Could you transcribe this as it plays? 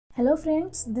Hello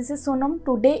friends, this is Sonam.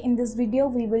 Today in this video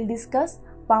we will discuss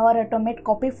Power Automate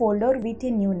copy folder with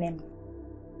a new name.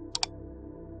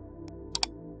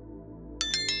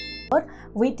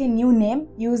 With a new name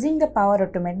using the Power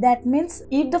Automate. That means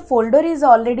if the folder is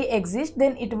already exist,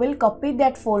 then it will copy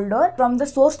that folder from the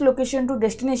source location to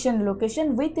destination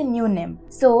location with a new name.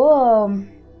 So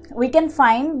we can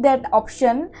find that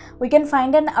option. We can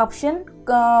find an option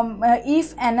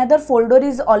if another folder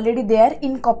is already there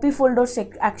in copy folder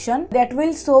action, that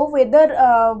will show whether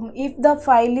if the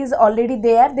file is already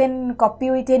there, then copy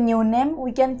with a new name.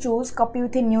 We can choose copy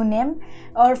with a new name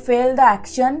or fail the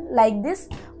action like this.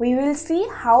 We will see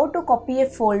how to copy a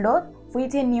folder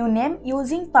with a new name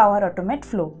using Power Automate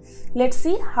flow. Let's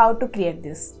see how to create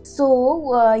this.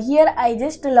 So here I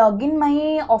just log in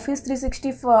my Office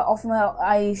 360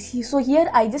 so here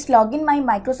I just log in my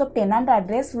Microsoft tenant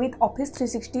address with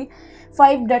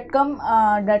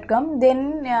office365.com.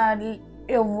 Then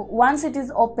once it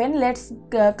is open, let's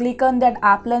click on that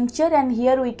app launcher, and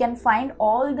here we can find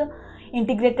all the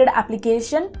integrated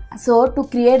application. So to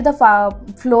create the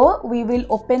flow, we will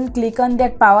click on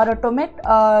that Power Automate.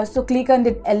 So click on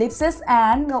the ellipses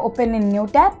and open a new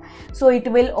tab. So it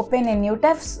will open a new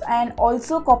tab, and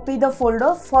also copy the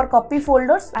folder. For copy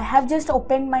folders, I have just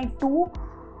opened my two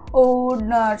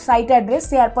site address,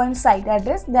 SharePoint site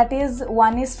address. That is,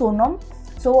 one is Sonam.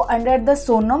 So under the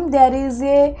Sonam there is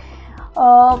a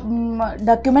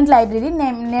document library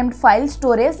named file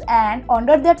storage, and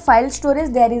under that file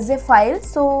storage there is a file.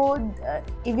 So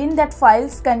even that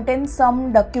files contain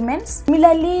some documents.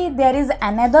 Similarly, there is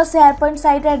another SharePoint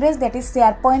site address, that is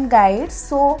SharePoint guides.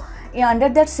 So under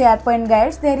that SharePoint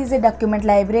guides there is a document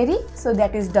library, so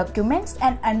that is documents,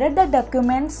 and under the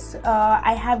documents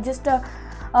I have just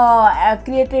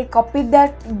copied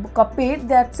that.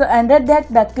 So under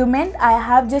that document I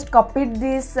have just copied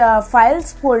this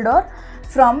files folder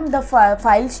from the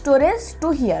file storage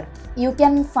to here. You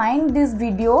can find this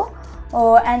video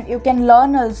and you can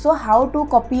learn also how to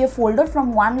copy a folder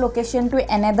from one location to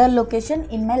another location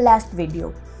in my last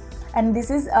video, and this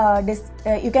is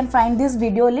you can find this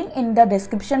video link in the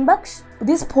description box.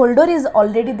 This folder is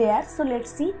already there, so let's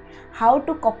see how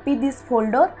to copy this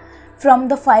folder from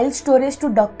the file storage to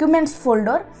documents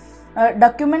folder,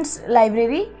 documents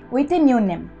library with a new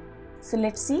name. So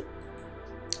let's see.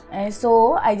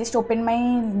 So I just opened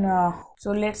my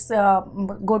so let's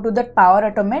go to the Power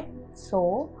Automate.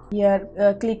 So here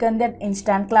click on that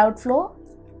instant cloud flow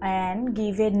and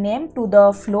give a name to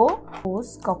the flow.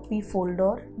 Copy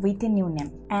folder with a new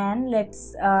name, and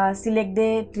let's select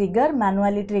the trigger,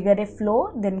 manually trigger a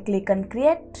flow, then click on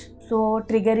create. So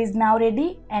trigger is now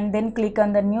ready, and then click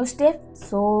on the new step.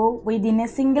 So within a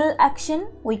single action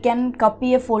we can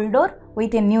copy a folder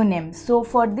with a new name. So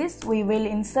for this we will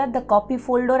insert the copy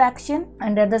folder action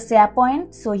under the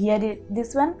SharePoint. So here is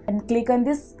this one, and click on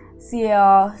this.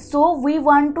 So we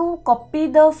want to copy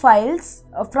the files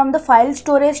from the file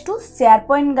storage to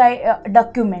SharePoint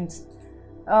documents.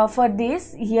 For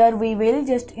this, here we will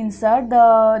just insert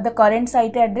the current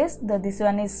site address. This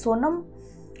one is Sonam.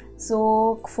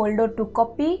 So folder to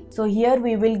copy. So here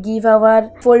we will give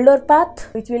our folder path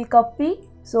which will copy.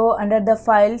 So under the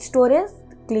file storage,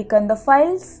 click on the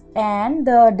files and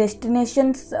the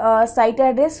destination site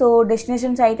address. So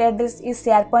destination site address is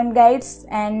SharePoint guides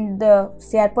and the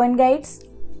SharePoint guides.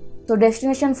 So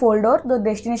destination folder, the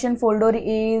destination folder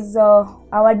is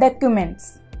our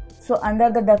documents. So under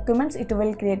the documents it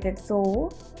will create it. So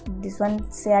this one,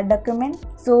 share document.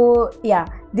 So yeah,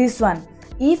 this one.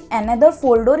 If another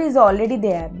folder is already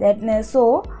there,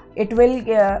 so it will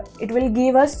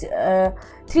give us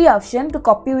three options to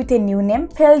copy with a new name,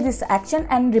 fail this action,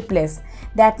 and replace.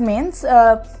 That means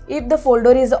if the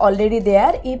folder is already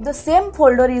there, if the same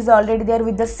folder is already there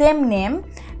with the same name,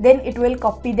 then it will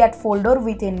copy that folder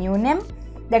with a new name.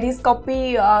 That is,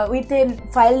 copy with a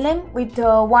file name with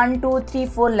 1, 2, 3,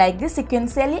 4 like this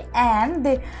sequentially,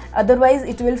 and otherwise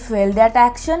it will fail that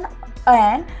action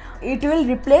and it will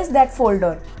replace that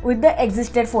folder with the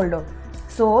existed folder.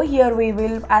 So here we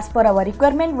will, as per our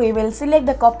requirement, we will select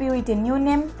the copy with a new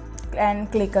name and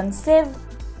click on save,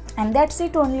 and that's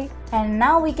it only. And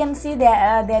now we can see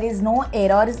that there is no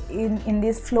errors in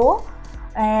this flow,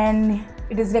 and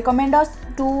it is recommend us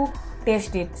to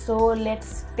test it. So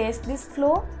let's test this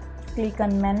flow. Click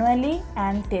on manually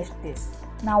and test this.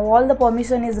 Now all the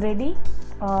permission is ready.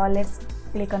 Let's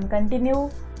click on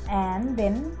continue and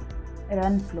then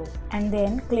run flow, and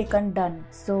then click on done.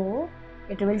 So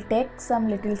it will take some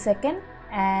little second,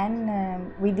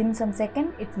 and within some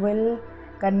second it will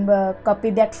copy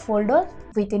that folder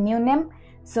with a new name.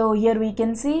 So here we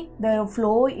can see the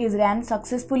flow is ran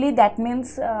successfully. That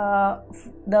means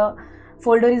the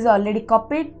folder is already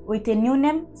copied with a new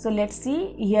name. So let's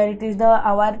see, here it is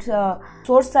our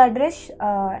source address,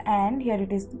 and here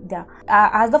it is there.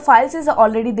 As the files is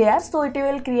already there, so it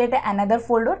will create another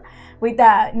folder with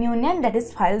a new name, that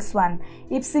is files1.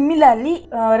 If similarly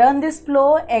run this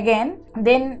flow again,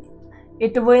 then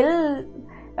it will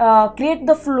create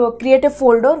a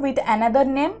folder with another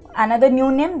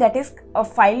new name, that is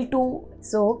file2.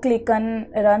 So click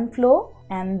on run flow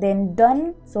and then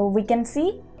done. So we can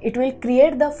see it will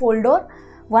create the folder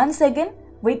once again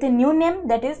with a new name,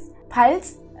 that is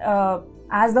files,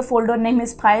 as the folder name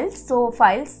is files, so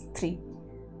files3.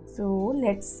 So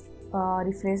let's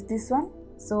refresh this one.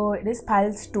 So it is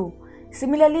files2.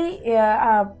 Similarly,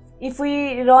 if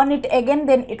we run it again,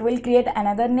 then it will create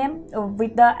another name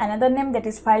with another name, that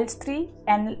is files3,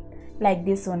 and like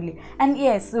this only. And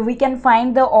yes, we can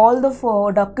find all the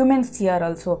documents here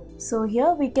also. So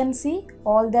here we can see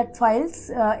all that files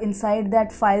inside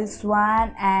that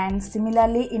files1, and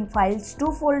similarly in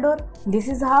files2 folder. This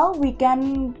is how we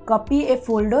can copy a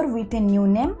folder with a new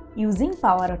name using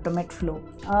Power Automate flow.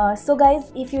 So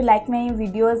guys, if you like my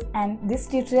videos and this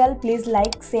tutorial, please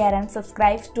like, share and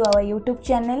subscribe to our YouTube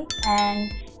channel,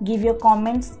 and give your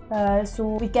comments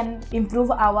so we can improve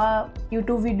our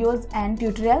YouTube videos and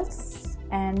tutorials.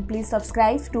 And please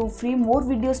subscribe to free more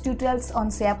videos tutorials on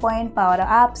SharePoint, Power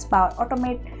Apps, Power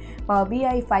Automate, Power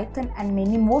BI, Python and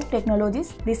many more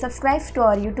technologies. Please subscribe to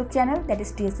our YouTube channel, that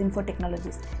is TS Info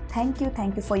Technologies. Thank you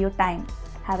for your time.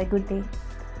 Have a good day.